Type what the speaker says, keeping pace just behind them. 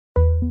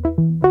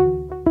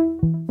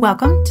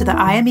Welcome to the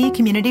IME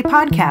Community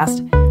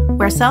Podcast,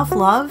 where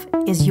self-love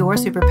is your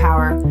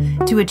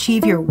superpower to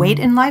achieve your weight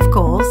and life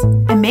goals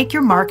and make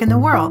your mark in the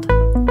world.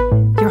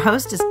 Your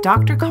host is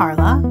Dr.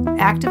 Carla,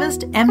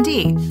 activist,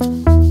 MD.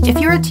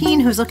 If you're a teen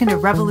who's looking to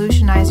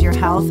revolutionize your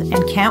health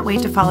and can't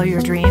wait to follow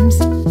your dreams,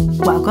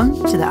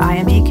 welcome to the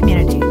IME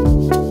Community.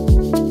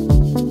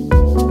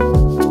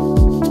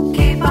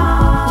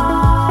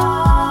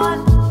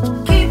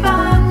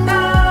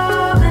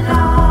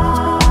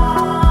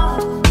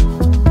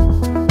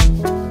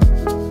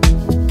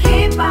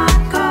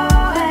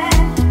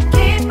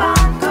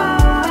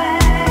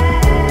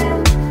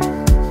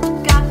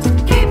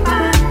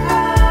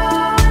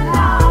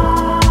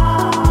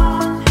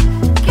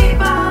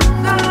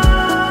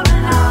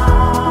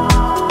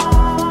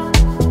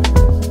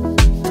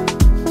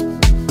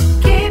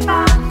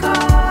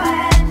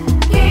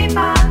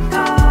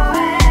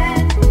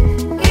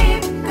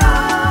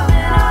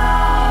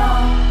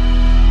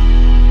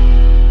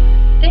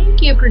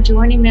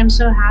 Joining me. I'm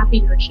so happy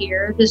you're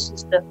here. This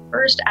is the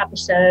first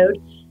episode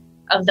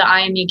of the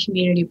IME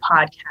Community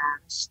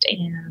Podcast,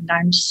 and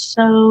I'm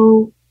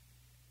so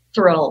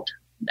thrilled.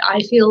 I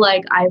feel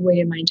like I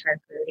waited my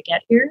entire career to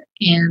get here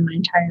and my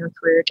entire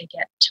career to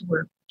get to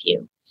work with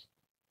you.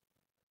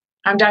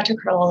 I'm Dr.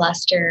 Carla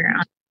Lester.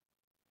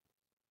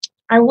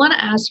 I want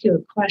to ask you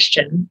a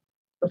question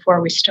before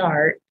we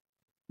start.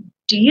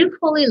 Do you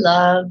fully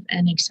love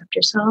and accept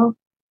yourself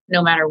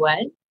no matter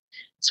what?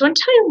 So I want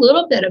to tell you a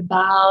little bit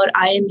about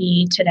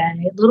IME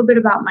today, a little bit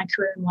about my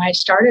career and why I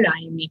started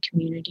IME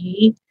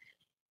Community.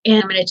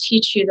 And I'm going to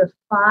teach you the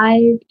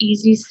 5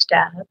 easy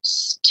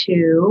steps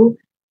to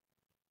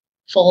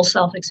full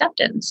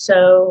self-acceptance.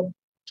 So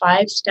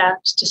 5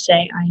 steps to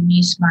say,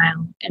 IME,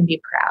 smile, and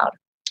be proud.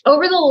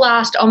 Over the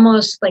last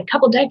almost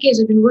couple decades,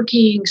 I've been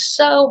working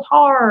so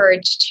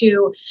hard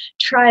to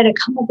try to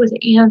come up with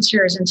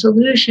answers and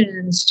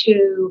solutions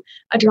to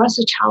address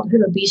the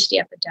childhood obesity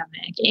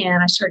epidemic.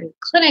 And I started a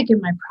clinic in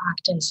my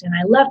practice, and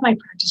I left my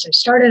practice. I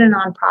started a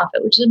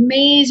nonprofit, which is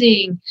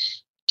amazing.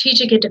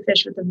 Teach a Kid to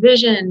Fish with a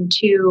vision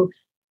to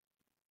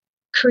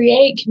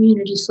create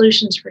community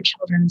solutions for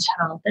children's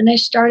health. And I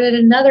started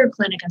another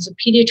clinic as a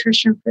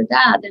pediatrician for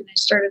that. Then I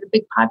started a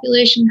big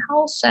population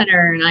health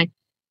center, and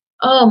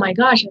oh my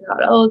gosh, I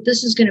thought,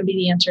 this is going to be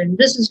the answer, and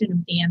this is going to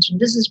be the answer,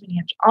 and this is going to be the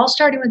answer. All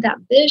starting with that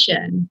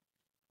vision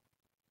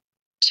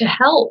to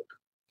help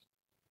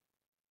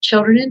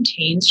children and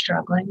teens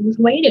struggling with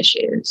weight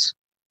issues.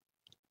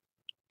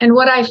 And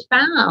what I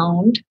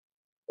found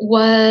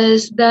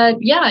was that,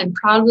 I'm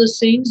proud of those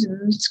things,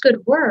 and it's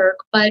good work,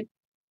 but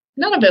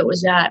none of it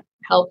was that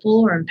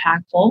helpful or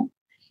impactful.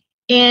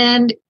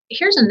 And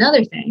here's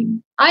another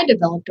thing. I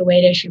developed a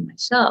weight issue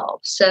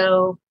myself.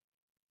 So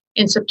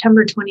in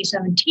September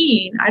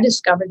 2017, I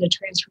discovered the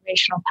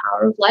transformational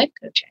power of life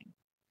coaching.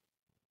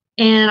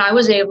 And I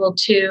was able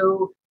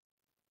to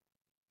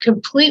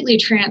completely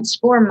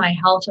transform my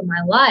health and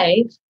my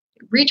life,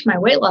 reach my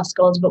weight loss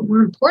goals, but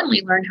more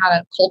importantly, learn how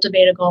to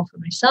cultivate a goal for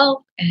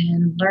myself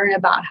and learn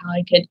about how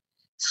I could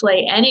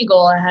slay any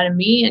goal ahead of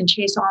me and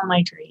chase all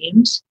my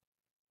dreams.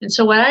 And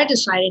so what I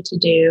decided to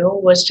do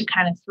was to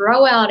kind of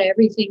throw out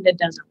everything that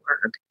doesn't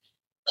work,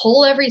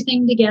 pull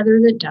everything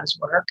together that does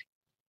work,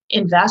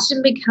 invest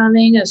in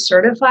becoming a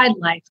certified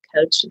life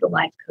coach to the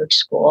Life Coach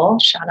School.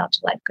 Shout out to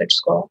Life Coach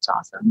School. It's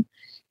awesome.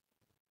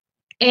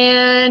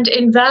 And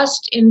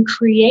invest in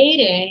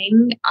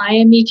creating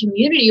IME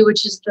Community,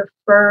 which is the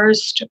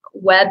first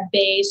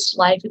web-based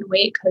life and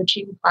weight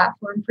coaching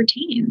platform for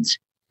teens.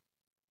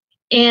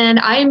 And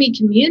IME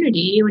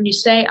Community, when you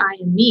say I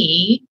am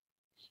me,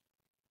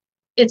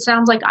 it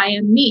sounds like I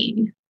am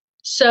me.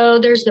 So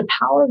there's the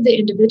power of the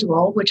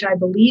individual, which I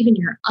believe in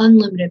your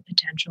unlimited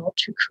potential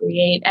to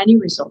create any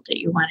result that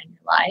you want in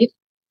your life,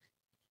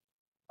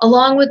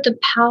 along with the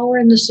power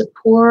and the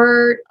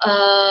support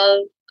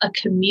of a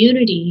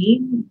community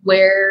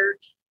where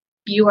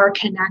you are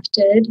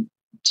connected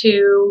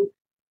to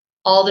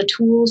all the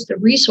tools, the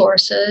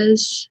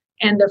resources,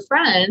 and the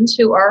friends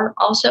who are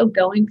also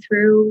going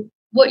through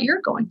what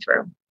you're going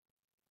through.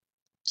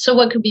 So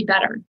what could be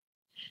better?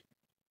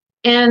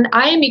 And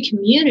IME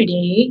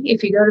Community,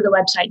 if you go to the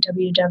website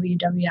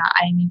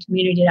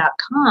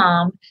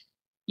www.imecommunity.com,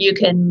 you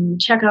can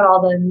check out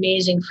all the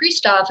amazing free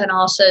stuff and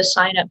also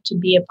sign up to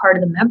be a part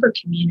of the member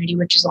community,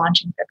 which is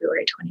launching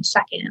February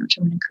 22nd, which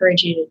I'm going to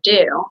encourage you to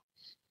do.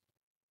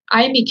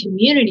 IME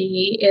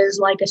Community is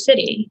like a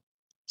city.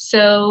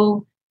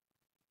 So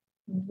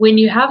when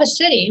you have a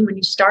city, when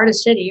you start a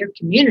city or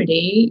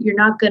community, you're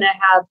not going to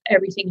have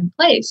everything in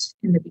place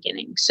in the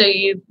beginning. So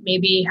you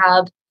maybe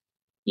have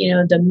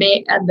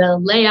the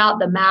layout,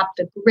 the map,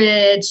 the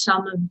grid,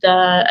 some of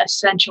the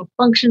essential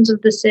functions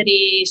of the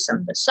city, some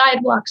of the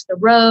sidewalks, the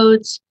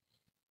roads.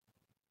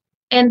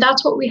 And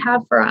that's what we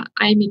have for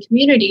IME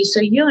Community.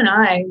 So you and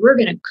we're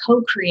going to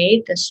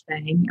co-create this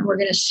thing, and we're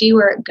going to see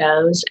where it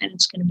goes, and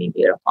it's going to be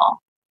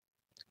beautiful.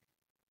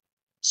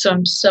 So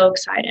I'm so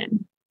excited.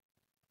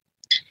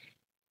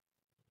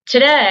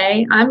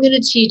 Today, I'm going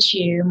to teach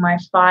you my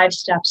 5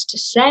 steps to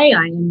say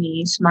I am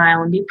me,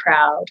 smile, and be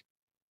proud,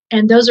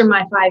 And those are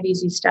my 5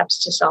 easy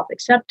steps to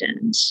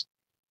self-acceptance.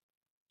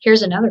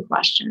 Here's another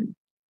question.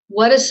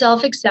 What does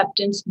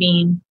self-acceptance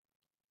mean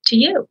to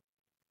you?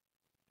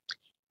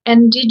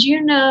 And did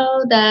you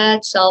know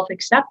that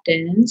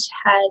self-acceptance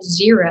has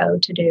zero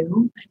to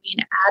do,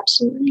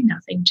 absolutely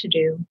nothing to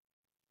do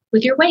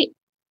with your weight?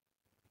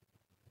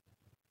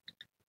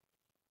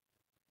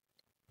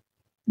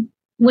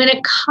 When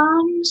it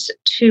comes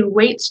to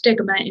weight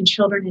stigma in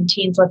children and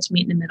teens, let's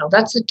meet in the middle.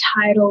 That's the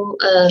title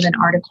of an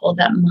article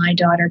that my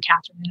daughter,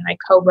 Catherine, and I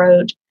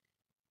co-wrote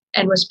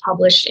and was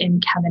published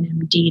in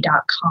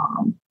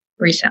kevinmd.com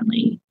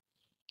recently.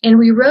 And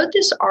we wrote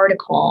this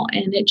article,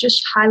 and it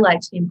just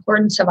highlights the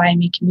importance of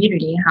IME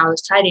community and how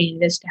exciting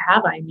it is to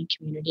have IME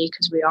community,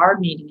 because we are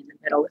meeting in the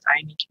middle with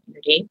IME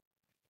community.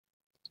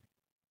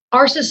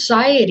 Our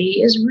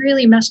society is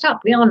really messed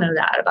up. We all know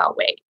that about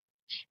weight.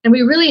 And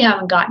we really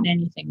haven't gotten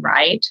anything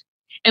right.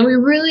 And we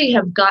really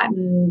have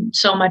gotten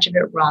so much of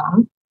it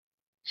wrong.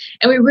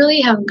 And we really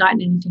haven't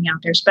gotten anything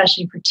out there,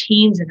 especially for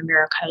teens in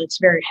America, that's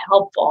very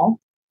helpful.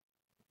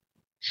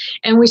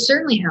 And we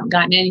certainly haven't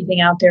gotten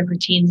anything out there for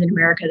teens in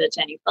America that's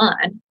any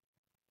fun.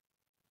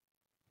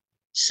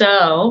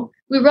 So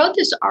we wrote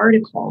this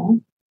article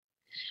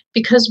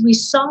because we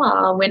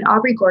saw when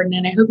Aubrey Gordon,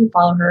 and I hope you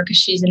follow her because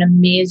she's an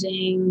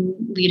amazing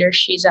leader.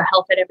 She's a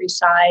health at every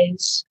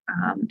size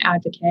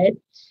advocate.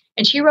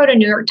 And she wrote a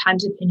New York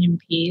Times opinion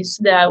piece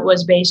that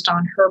was based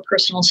on her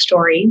personal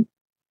story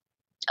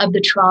of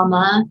the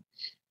trauma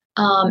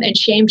and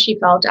shame she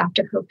felt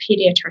after her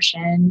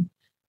pediatrician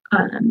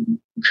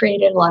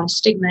created a lot of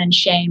stigma and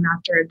shame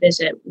after a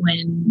visit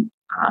when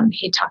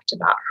he talked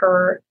about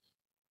her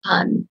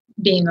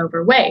being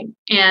overweight.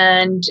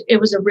 And it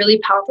was a really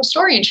powerful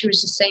story. And she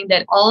was just saying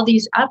that all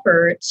these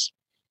efforts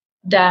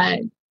that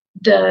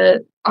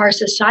our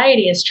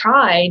society has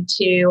tried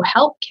to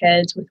help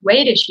kids with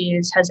weight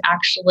issues has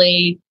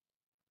actually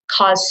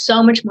caused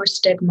so much more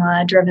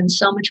stigma, driven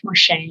so much more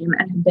shame,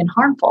 and have been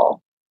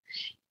harmful.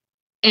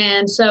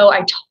 And so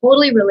I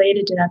totally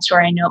related to that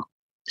story. I know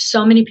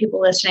so many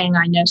people listening.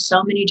 I know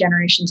so many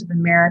generations of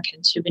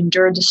Americans who've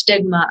endured the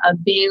stigma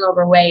of being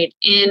overweight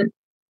in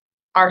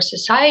our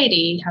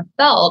society have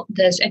felt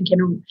this, and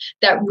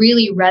that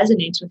really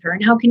resonates with her.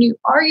 And how can you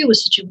argue with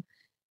such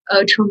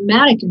a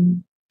traumatic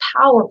and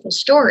powerful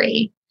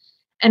story?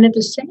 And at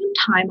the same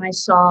time, I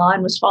saw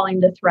and was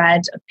following the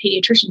threads of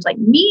pediatricians like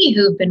me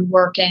who've been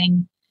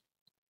working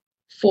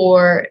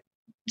for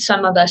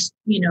some of us,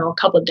 a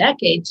couple of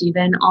decades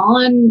even,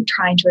 on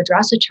trying to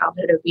address a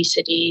childhood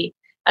obesity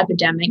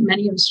epidemic.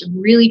 Many of us have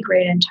really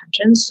great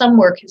intentions. Some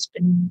work has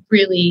been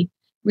really,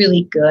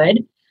 really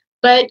good,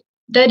 but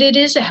that it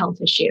is a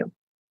health issue.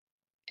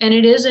 And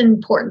it is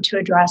important to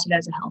address it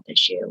as a health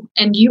issue.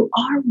 And you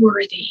are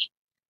worthy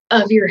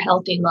of your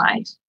healthy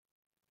life.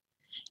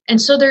 And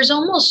so there's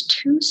almost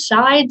two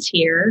sides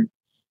here.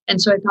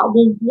 And so I thought,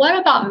 well, what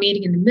about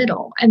meeting in the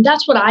middle? And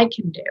that's what I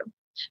can do,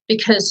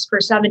 because for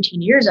 17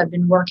 years, I've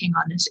been working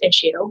on this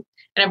issue,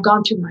 and I've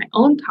gone through my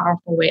own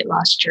powerful weight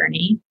loss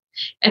journey,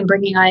 and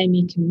bringing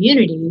IME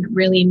community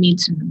really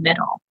meets in the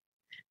middle.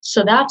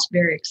 So that's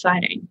very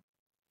exciting.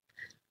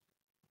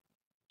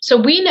 So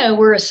we know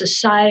we're a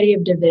society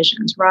of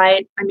divisions,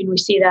 right? We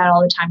see that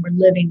all the time. We're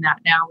living that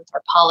now with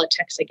our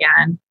politics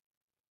again.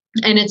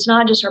 And it's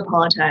not just our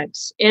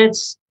politics.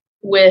 It's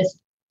with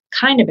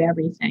kind of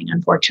everything,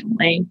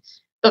 unfortunately.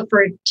 But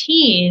for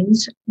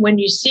teens, when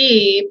you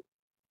see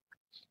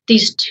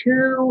these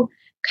two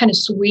kind of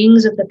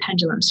swings of the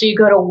pendulum, so you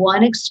go to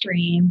one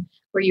extreme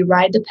where you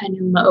ride the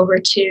pendulum over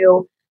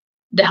to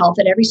the health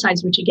at every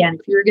size, which again,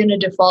 if you're going to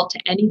default to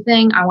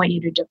anything, I want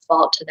you to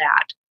default to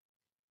that.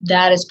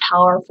 That is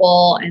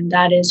powerful, and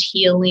that is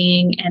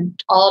healing,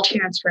 and all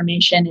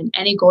transformation and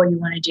any goal you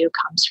want to do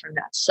comes from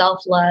that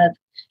self-love,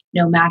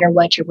 no matter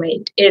what your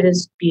weight. It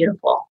is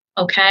beautiful,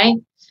 okay?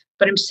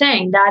 But I'm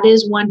saying that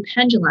is one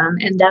pendulum,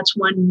 and that's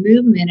one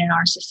movement in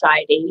our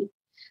society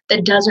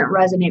that doesn't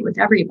resonate with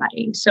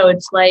everybody. So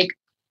it's like,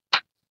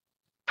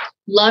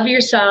 love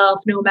yourself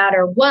no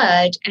matter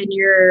what, and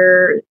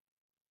you're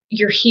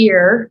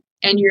here,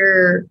 and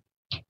you're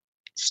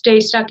stay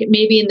stuck at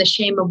maybe in the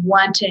shame of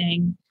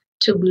wanting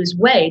to lose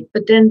weight.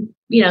 But then,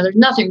 there's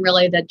nothing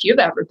really that you've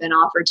ever been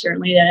offered,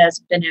 certainly, that has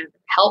been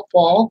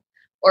helpful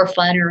or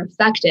fun or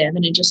effective.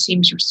 And it just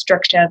seems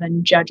restrictive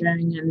and judging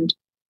and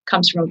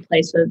comes from a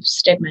place of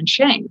stigma and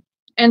shame.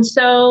 And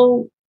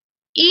so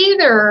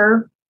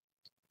either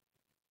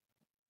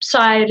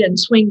side and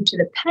swing to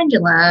the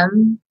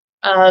pendulum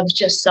of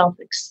just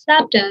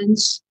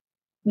self-acceptance,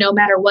 no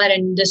matter what,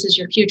 and this is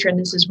your future and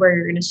this is where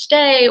you're going to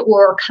stay,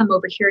 or come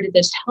over here to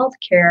this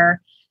healthcare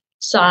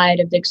side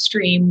of the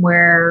extreme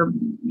where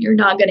you're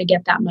not going to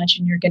get that much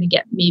and you're going to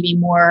get maybe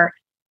more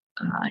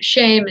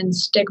shame and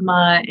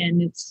stigma,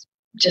 and it's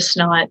just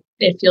not,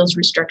 it feels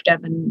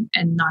restrictive and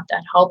not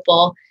that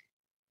helpful.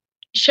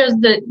 Shows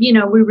that,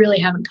 we really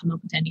haven't come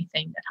up with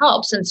anything that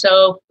helps. And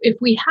so if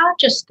we have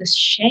just this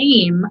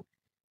shame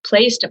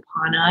placed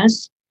upon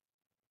us,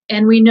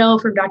 and we know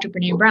from Dr.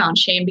 Brené Brown,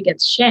 shame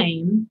begets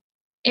shame,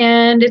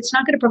 And it's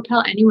not going to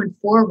propel anyone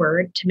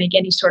forward to make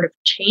any sort of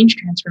change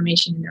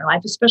transformation in their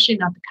life, especially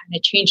not the kind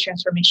of change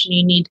transformation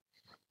you need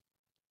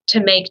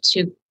to make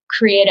to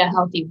create a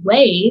healthy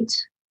weight.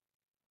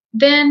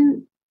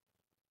 Then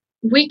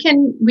we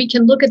can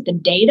look at the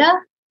data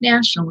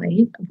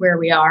nationally of where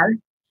we are,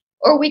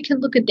 or we can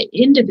look at the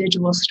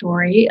individual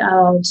story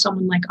of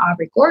someone like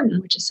Aubrey Gordon,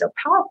 which is so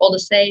powerful to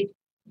say,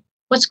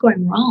 what's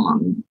going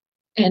wrong?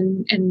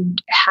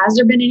 And has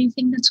there been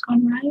anything that's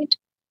gone right?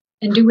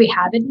 And do we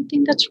have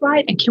anything that's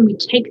right? And can we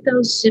take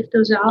those, sift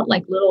those out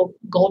like little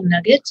gold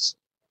nuggets?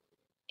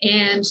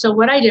 And so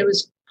what I did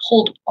was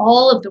pulled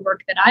all of the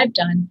work that I've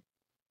done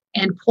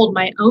and pulled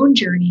my own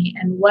journey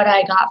and what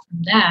I got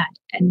from that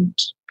and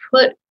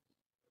put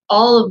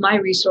all of my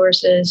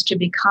resources to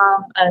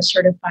become a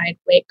certified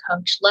weight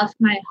coach, left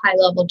my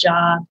high-level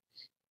job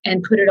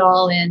and put it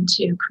all in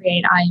to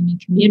create IME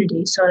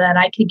Community so that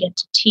I could get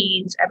to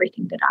tease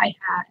everything that I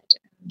had.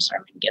 I'm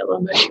sorry, I'm going to get a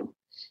little emotional.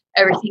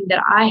 Everything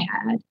that I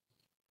had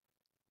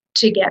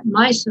to get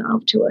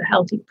myself to a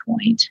healthy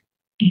point.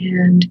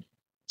 And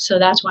so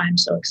that's why I'm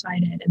so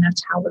excited. And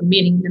that's how we're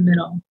meeting in the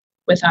middle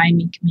with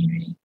IME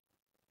Community.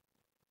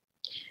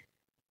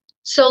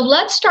 So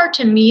let's start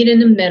to meet in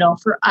the middle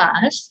for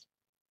us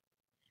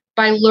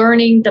by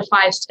learning the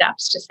 5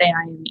 steps to say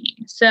IME.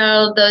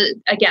 So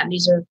again,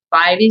 these are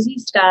 5 easy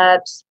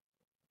steps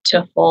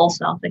to full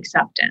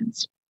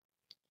self-acceptance.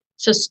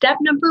 So step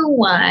number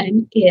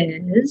 1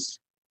 is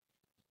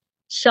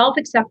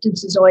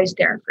self-acceptance is always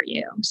there for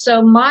you.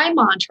 So my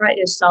mantra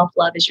is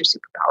self-love is your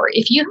superpower.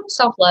 If you have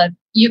self-love,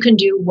 you can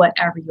do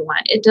whatever you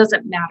want. It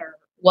doesn't matter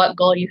what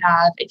goal you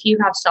have. If you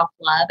have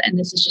self-love, and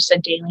this is just a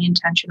daily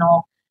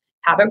intentional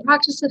habit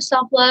practice of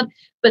self-love,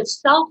 but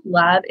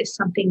self-love is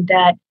something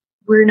that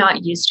we're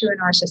not used to in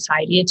our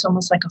society. It's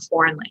almost like a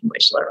foreign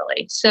language,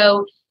 literally.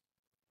 So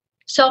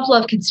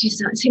self-love can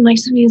seem like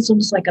something that's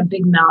almost like a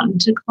big mountain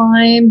to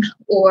climb,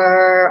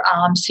 or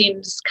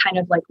seems kind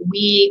of like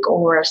weak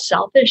or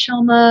selfish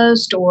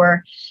almost,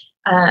 or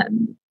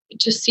it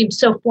just seems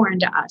so foreign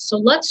to us. So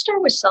let's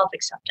start with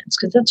self-acceptance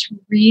because that's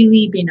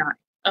really benign,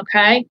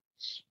 okay?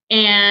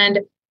 And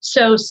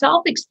so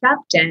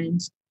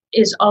self-acceptance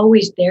is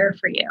always there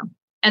for you.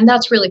 And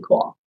that's really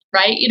cool,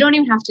 right? You don't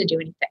even have to do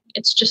anything.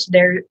 It's just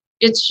there.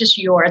 It's just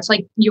yours. It's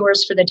like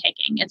yours for the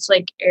taking. It's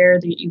like air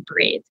that you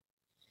breathe.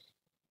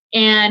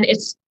 And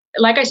it's,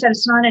 like I said,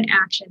 it's not an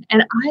action.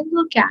 And I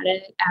look at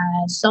it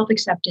as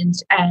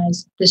self-acceptance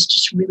as this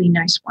just really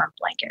nice warm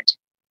blanket.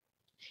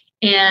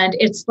 And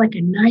it's like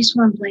a nice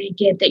warm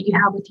blanket that you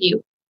have with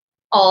you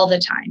all the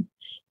time.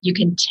 You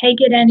can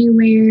take it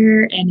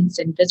anywhere and it's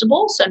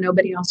invisible, so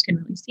nobody else can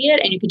really see it.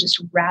 And you can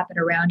just wrap it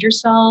around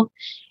yourself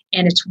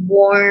and it's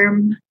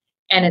warm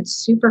and it's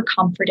super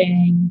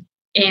comforting.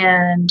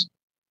 And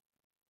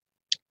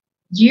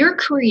you're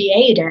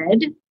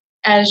created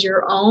as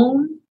your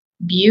own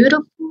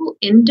beautiful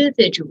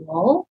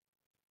individual,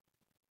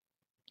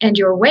 and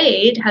your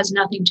weight has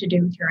nothing to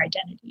do with your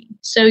identity.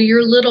 So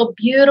your little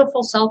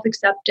beautiful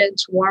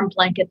self-acceptance warm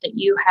blanket that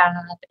you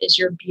have is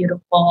your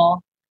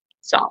beautiful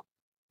self,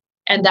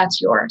 and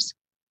that's yours.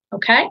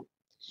 Okay?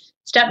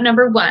 Step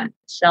number 1,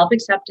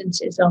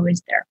 self-acceptance is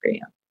always there for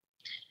you.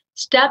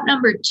 Step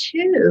number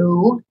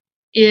 2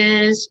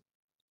 is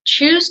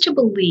choose to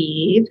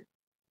believe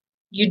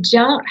you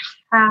don't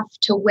have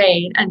to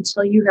wait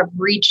until you have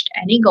reached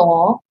any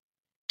goal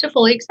to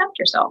fully accept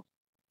yourself.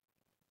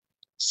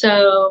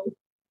 So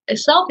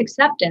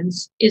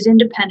self-acceptance is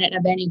independent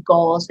of any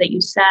goals that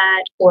you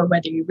set or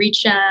whether you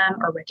reach them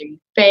or whether you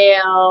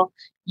fail.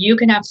 You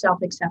can have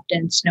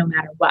self-acceptance no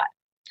matter what.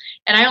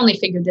 And I only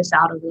figured this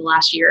out over the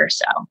last year or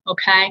so,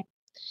 okay?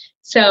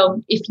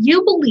 So if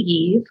you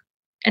believe,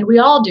 and we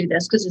all do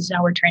this because this is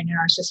how we're trained in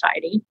our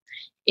society,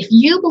 if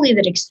you believe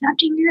that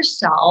accepting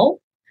yourself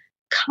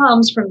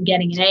comes from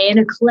getting an A in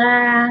a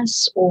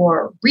class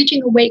or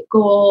reaching a weight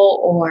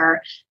goal or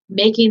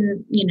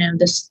making,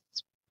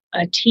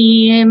 a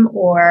team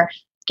or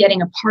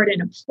getting a part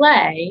in a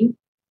play,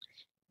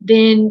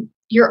 then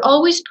you're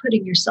always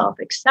putting your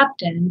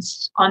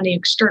self-acceptance on the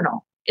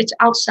external. It's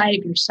outside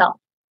of yourself.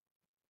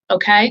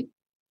 Okay?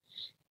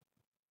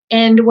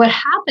 And what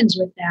happens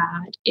with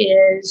that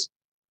is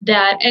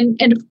that, and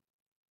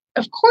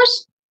of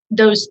course,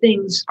 those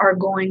things are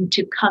going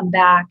to come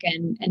back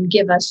and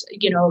give us,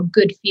 a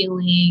good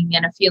feeling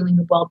and a feeling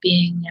of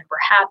well-being, and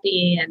we're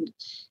happy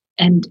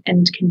and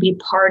can be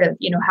part of,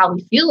 how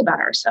we feel about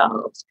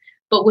ourselves.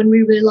 But when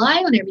we rely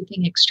on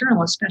everything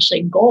external,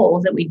 especially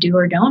goals that we do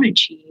or don't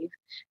achieve,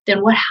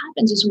 then what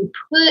happens is we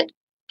put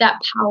that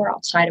power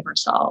outside of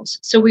ourselves.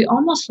 So we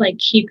almost like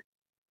keep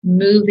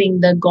moving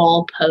the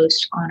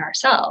goalpost on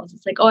ourselves.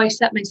 It's like, oh, I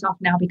set myself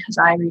now because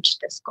I reached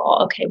this goal.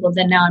 Okay, well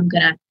then now I'm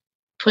going to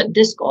put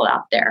this goal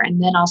out there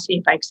and then I'll see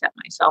if I accept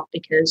myself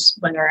because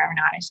whether or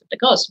not I set the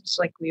goal. So it's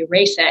like we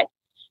erase it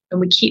and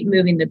we keep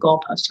moving the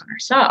goalpost on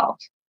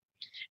ourselves.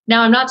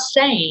 Now, I'm not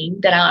saying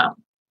that I don't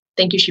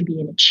think you should be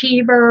an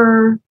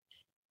achiever,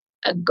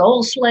 a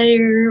goal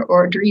slayer,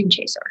 or a dream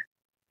chaser,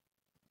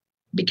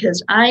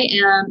 because I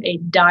am a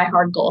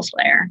diehard goal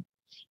slayer.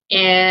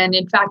 And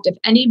in fact, if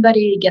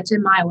anybody gets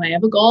in my way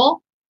of a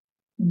goal,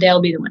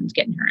 they'll be the ones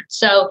getting hurt.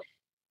 So,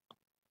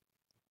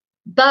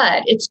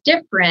 but it's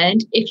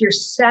different if you're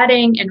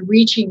setting and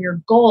reaching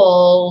your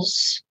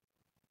goals,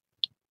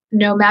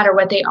 no matter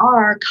what they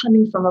are,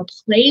 coming from a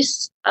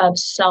place of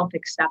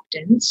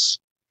self-acceptance,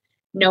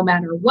 no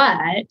matter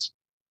what,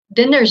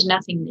 then there's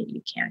nothing that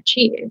you can't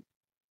achieve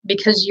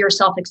because your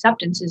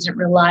self-acceptance isn't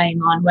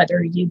relying on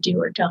whether you do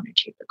or don't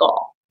achieve the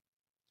goal.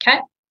 Okay?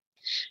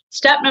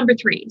 Step number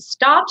 3,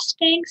 stop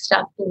staying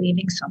stuck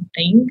believing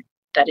something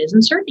that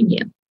isn't serving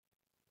you.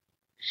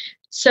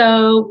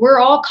 So we're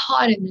all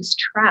caught in this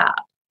trap,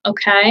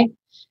 okay?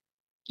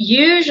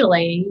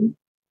 Usually,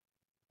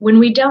 when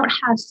we don't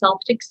have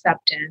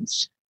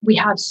self-acceptance, we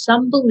have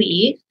some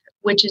belief,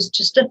 which is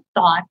just a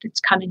thought that's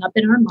coming up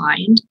in our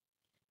mind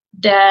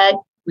that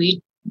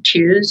we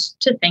choose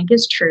to think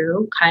is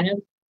true kind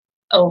of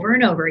over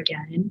and over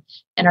again.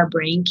 And our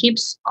brain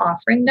keeps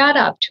offering that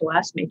up to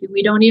us. Maybe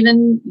we don't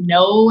even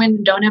know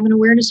and don't have an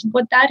awareness of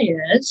what that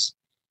is.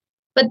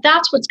 But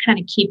that's what's kind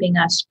of keeping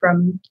us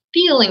from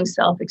feeling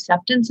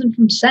self-acceptance and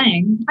from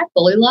saying, I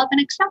fully love and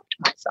accept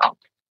myself.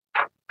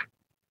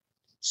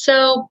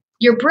 So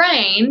your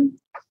brain,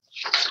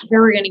 here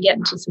we're going to get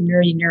into some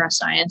nerdy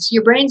neuroscience.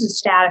 Your brain's a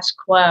status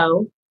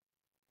quo,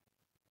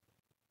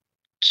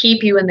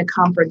 keep you in the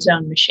comfort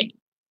zone machine,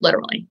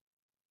 literally.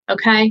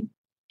 Okay?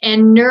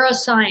 And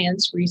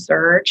neuroscience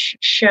research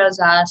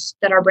shows us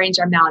that our brains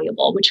are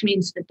malleable, which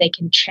means that they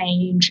can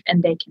change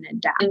and they can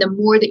adapt. And the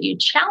more that you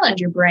challenge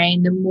your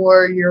brain, the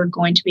more you're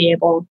going to be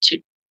able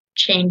to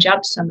change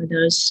up some of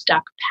those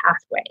stuck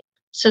pathways.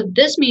 So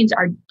this means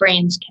our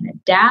brains can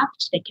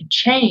adapt, they can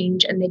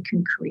change, and they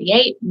can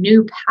create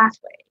new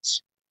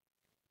pathways.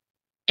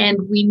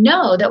 And we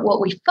know that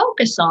what we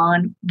focus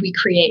on, we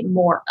create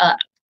more of.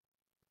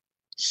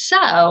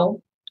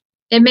 So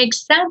it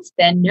makes sense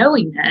then,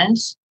 knowing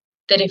this,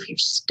 that if you're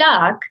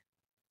stuck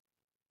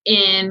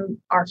in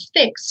our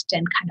fixed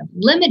and kind of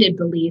limited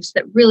beliefs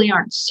that really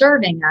aren't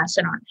serving us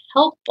and aren't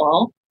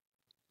helpful,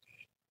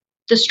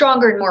 the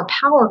stronger and more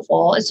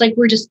powerful, it's like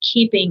we're just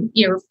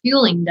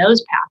fueling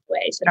those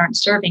pathways that aren't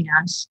serving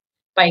us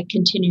by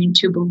continuing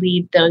to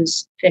believe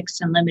those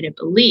fixed and limited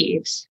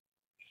beliefs.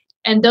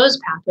 And those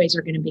pathways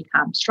are going to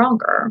become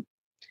stronger.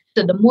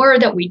 So the more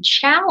that we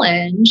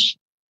challenge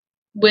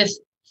with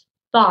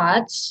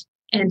thoughts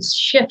and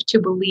shift to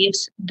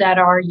beliefs that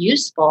are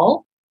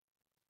useful,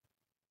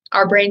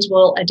 our brains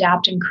will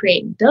adapt and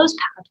create those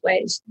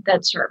pathways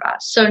that serve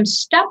us. So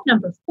step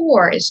number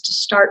 4 is to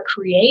start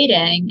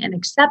creating and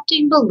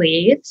accepting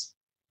beliefs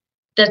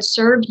that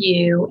serve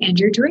you and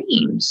your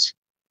dreams.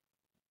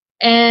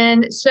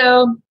 And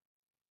so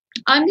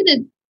I'm going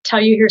to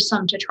tell you here's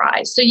some to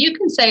try. So you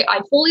can say,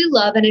 I fully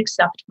love and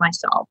accept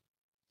myself.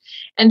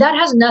 And that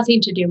has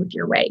nothing to do with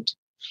your weight.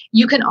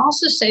 You can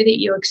also say that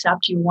you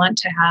accept you want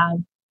to have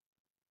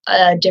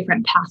a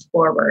different path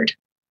forward.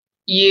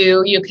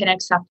 You can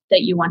accept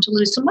that you want to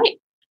lose some weight,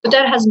 but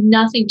that has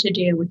nothing to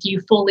do with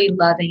you fully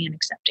loving and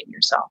accepting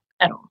yourself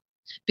at all,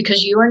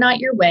 because you are not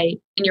your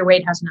weight, and your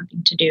weight has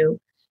nothing to do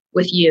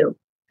with you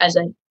as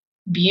a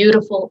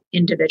beautiful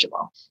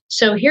individual.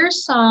 So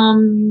here's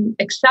some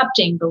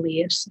accepting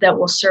beliefs that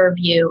will serve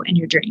you and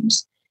your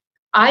dreams.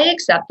 I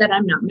accept that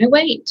I'm not my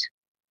weight.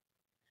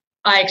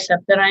 I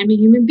accept that I'm a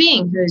human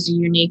being who is a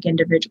unique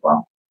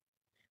individual.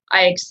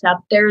 I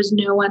accept there is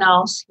no one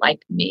else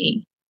like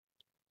me.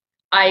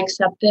 I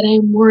accept that I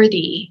am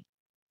worthy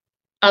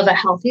of a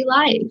healthy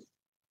life.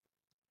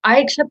 I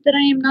accept that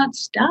I am not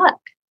stuck.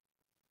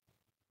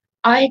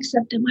 I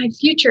accept that my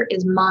future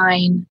is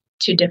mine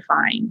to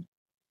define.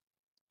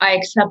 I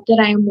accept that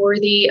I am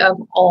worthy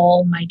of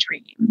all my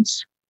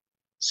dreams.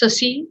 So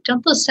see,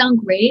 don't those sound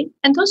great?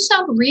 And those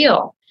sound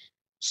real.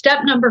 Step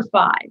number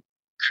 5,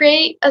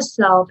 create a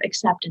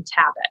self-acceptance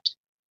habit.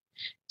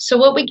 So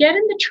what we get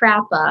in the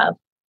trap of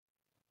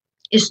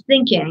is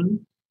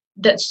thinking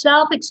that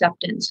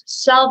self-acceptance,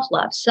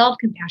 self-love,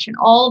 self-compassion,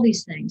 all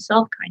these things,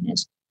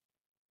 self-kindness,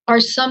 are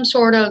some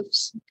sort of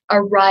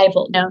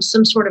arrival,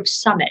 some sort of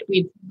summit.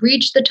 We've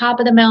reached the top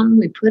of the mountain,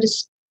 we put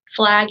a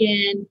flag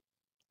in,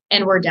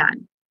 and we're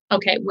done.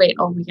 Okay, wait,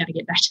 we got to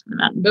get back to the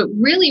mountain. But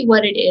really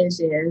what it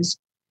is,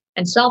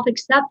 and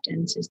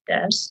self-acceptance is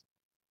this,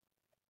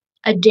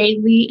 a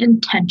daily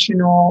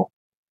intentional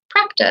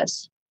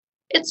practice.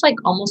 It's like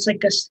almost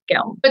like a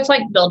skill. It's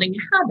like building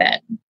a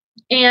habit.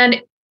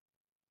 And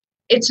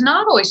it's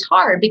not always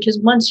hard, because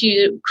once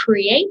you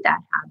create that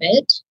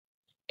habit,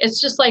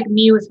 it's just like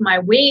me with my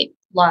weight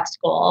loss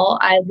goal.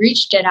 I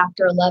reached it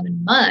after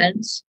 11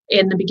 months.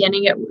 In the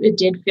beginning, it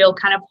did feel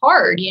kind of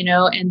hard,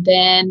 and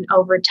then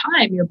over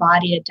time, your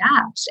body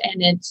adapts,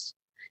 and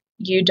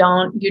you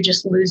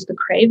just lose the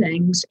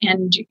cravings,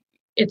 and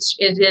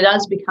it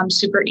does become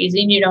super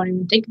easy, and you don't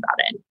even think about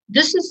it.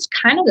 This is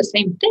kind of the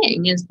same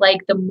thing. Is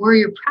like the more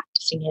you're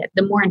practicing it,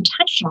 the more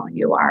intentional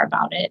you are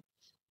about it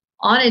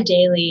on a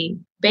daily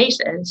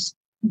basis,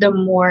 the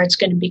more it's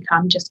going to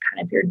become just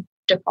kind of your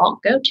default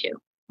go-to.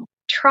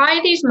 Try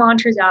these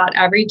mantras out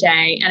every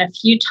day and a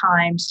few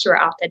times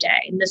throughout the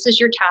day. And this is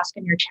your task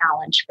and your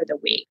challenge for the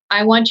week.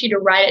 I want you to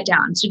write it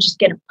down. So just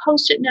get a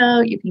Post-it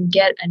note. You can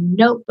get a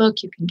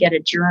notebook. You can get a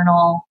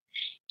journal.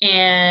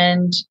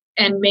 And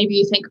maybe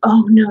you think,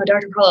 oh no,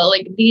 Dr. Carla,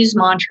 like these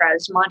mantra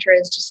is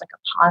just like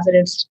a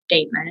positive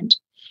statement.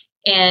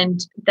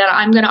 And that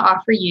I'm going to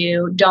offer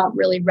you don't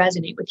really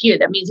resonate with you.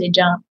 That means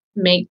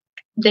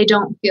they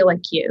don't feel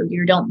like you.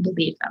 You don't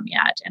believe them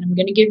yet. And I'm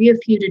going to give you a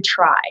few to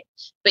try,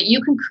 but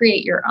you can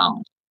create your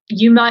own.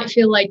 You might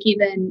feel like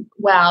even,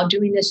 wow,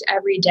 doing this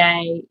every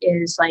day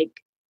is like,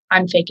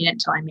 I'm faking it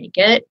till I make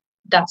it.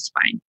 That's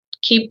fine.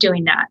 Keep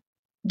doing that.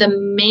 The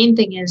main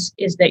thing is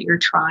that you're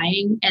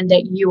trying and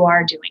that you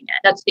are doing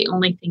it. That's the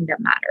only thing that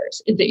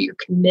matters, is that you're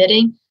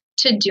committing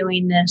to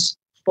doing this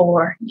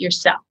for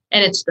yourself.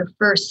 And it's the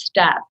first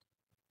step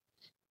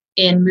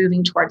in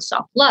moving towards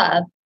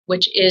self-love,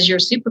 which is your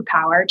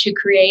superpower to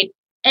create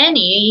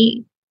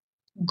any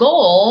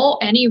goal,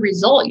 any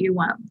result you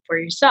want for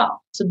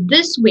yourself. So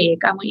this week,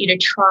 I want you to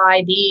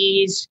try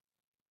these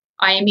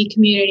IME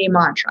community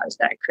mantras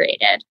that I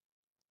created.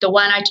 The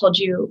one I told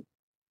you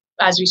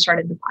as we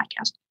started the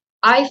podcast.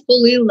 I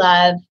fully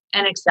love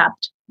and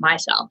accept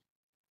myself.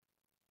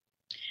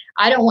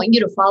 I don't want you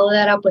to follow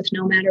that up with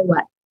no matter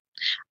what.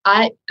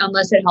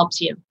 Unless it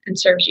helps you and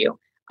serves you.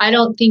 I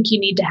don't think you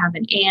need to have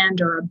an and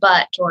or a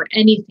but or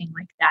anything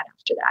like that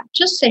after that.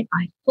 Just say,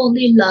 I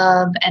fully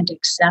love and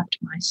accept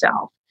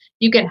myself.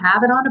 You can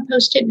have it on a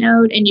Post-it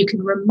note and you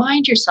can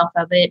remind yourself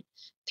of it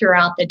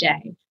throughout the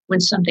day.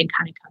 When something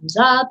kind of comes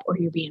up or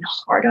you're being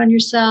hard on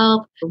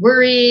yourself, you're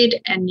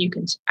worried, and you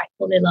can say, I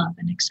fully love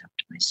and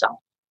accept myself.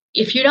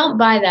 If you don't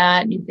buy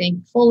that and you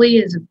think fully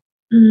is a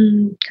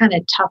kind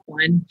of tough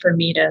one for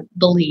me to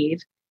believe,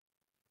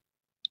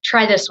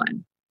 try this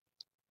one.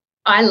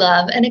 I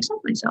love and accept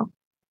myself.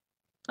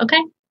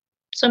 Okay?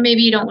 So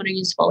maybe you don't want to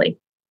use fully.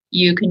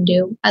 You can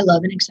do I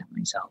love and accept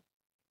myself.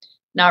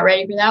 Not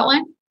ready for that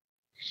one?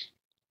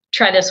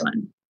 Try this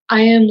one.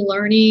 I am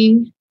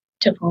learning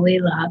to fully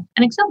love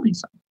and accept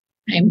myself.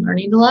 I am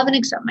learning to love and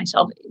accept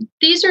myself.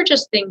 These are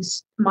just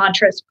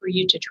mantras for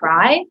you to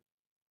try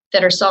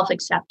that are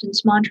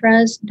self-acceptance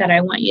mantras that I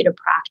want you to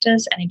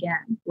practice. And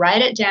again,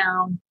 write it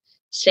down,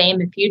 say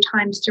them a few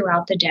times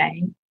throughout the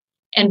day,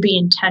 and be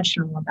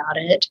intentional about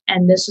it.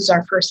 And this is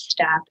our first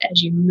step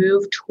as you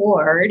move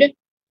toward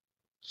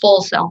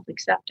full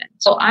self-acceptance.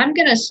 So I'm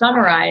going to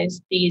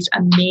summarize these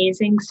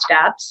amazing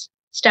steps.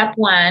 Step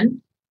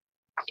 1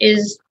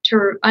 is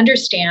to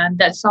understand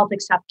that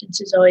self-acceptance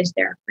is always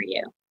there for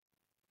you.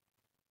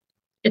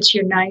 It's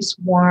your nice,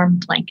 warm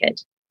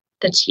blanket.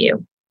 That's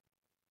you.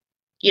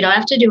 You don't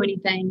have to do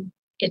anything.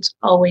 It's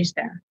always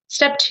there.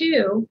 Step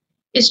 2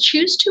 is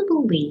choose to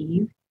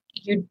believe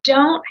you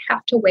don't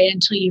have to wait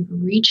until you've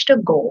reached a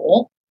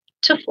goal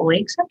to fully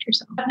accept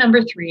yourself.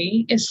 Number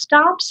 3 is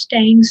stop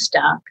staying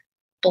stuck,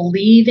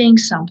 believing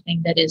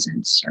something that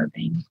isn't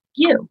serving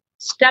you.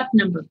 Step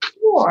number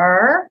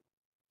 4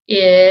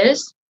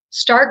 is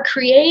start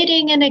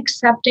creating and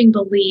accepting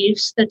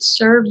beliefs that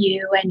serve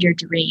you and your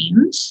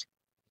dreams.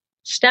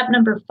 Step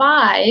number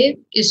 5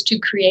 is to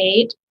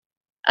create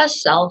a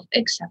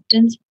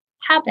self-acceptance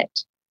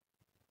habit.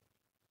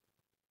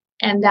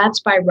 And that's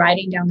by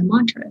writing down the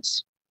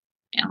mantras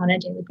on a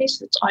daily basis.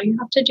 That's all you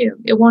have to do.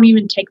 It won't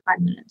even take 5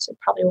 minutes. It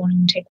probably won't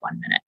even take 1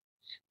 minute.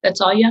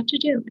 That's all you have to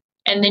do.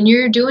 And then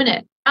you're doing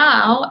it.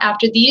 Now,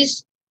 after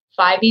these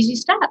 5 easy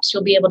steps,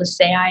 you'll be able to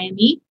say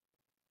IME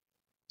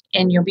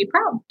and you'll be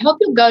proud. I hope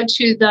you'll go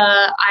to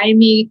the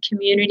IME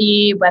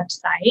community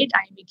website,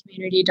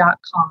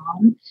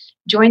 imecommunity.com,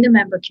 join the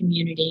member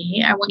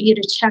community. I want you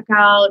to check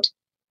out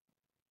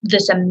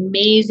this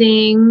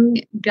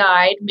amazing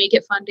guide, Make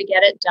It Fun to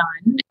Get It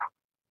Done.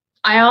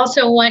 I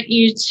also want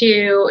you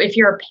to, if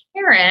you're a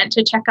parent,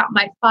 to check out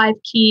my 5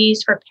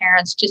 keys for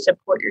parents to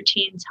support your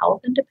teen's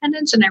health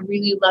independence. And I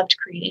really loved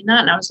creating that.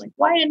 And I was like,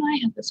 why didn't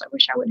I have this? I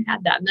wish I would have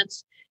had that. And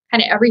that's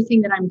kind of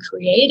everything that I'm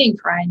creating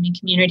for IME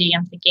community.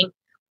 I'm thinking,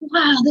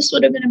 wow, this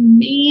would have been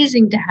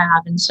amazing to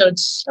have. And so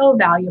it's so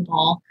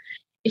valuable.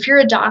 If you're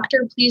a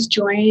doctor, please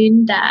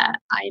join the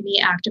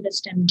IME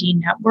Activist MD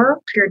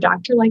Network. If you're a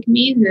doctor like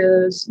me,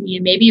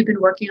 maybe you've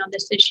been working on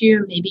this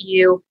issue, maybe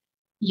you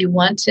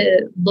want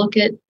to look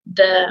at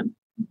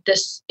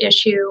this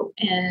issue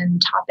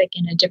and topic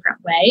in a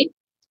different way,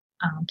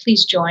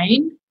 please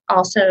join.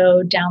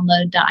 Also,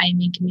 download the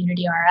IME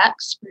Community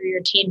RX for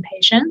your teen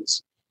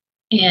patients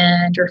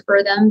and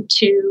refer them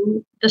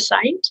to the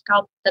site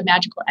called The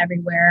Magical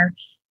Everywhere,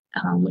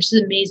 which is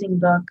an amazing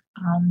book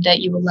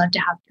that you would love to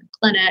have in your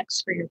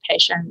clinics for your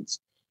patients.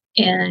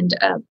 And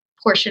a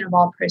portion of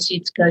all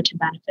proceeds go to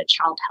benefit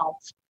child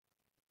health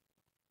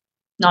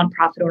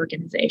nonprofit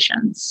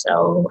organizations.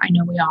 So I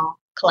know we all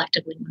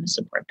collectively want to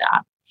support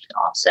that. You can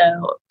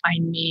also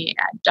find me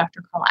at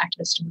Dr. Carla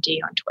Activist MD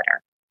on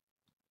Twitter.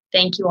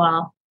 Thank you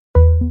all.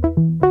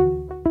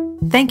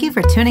 Thank you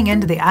for tuning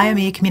into the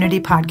IME Community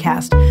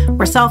Podcast,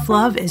 where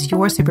self-love is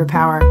your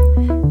superpower.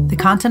 The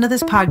content of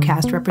this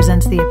podcast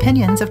represents the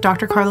opinions of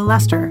Dr. Carla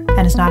Lester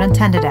and is not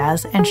intended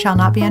as, and shall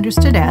not be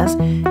understood as,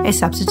 a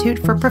substitute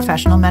for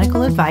professional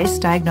medical advice,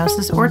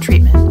 diagnosis, or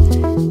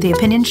treatment. The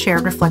opinions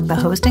shared reflect the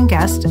host and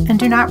guest and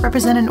do not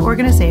represent an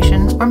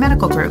organization or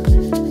medical group.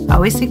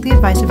 Always seek the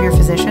advice of your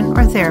physician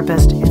or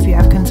therapist if you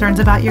have concerns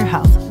about your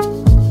health.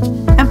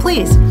 And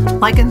please,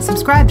 like and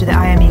subscribe to the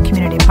IME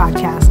Community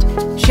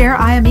Podcast. Share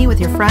IME with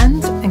your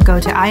friends and go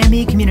to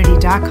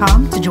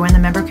imecommunity.com to join the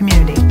member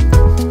community.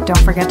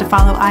 Don't forget to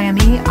follow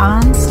IME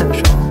on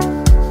social.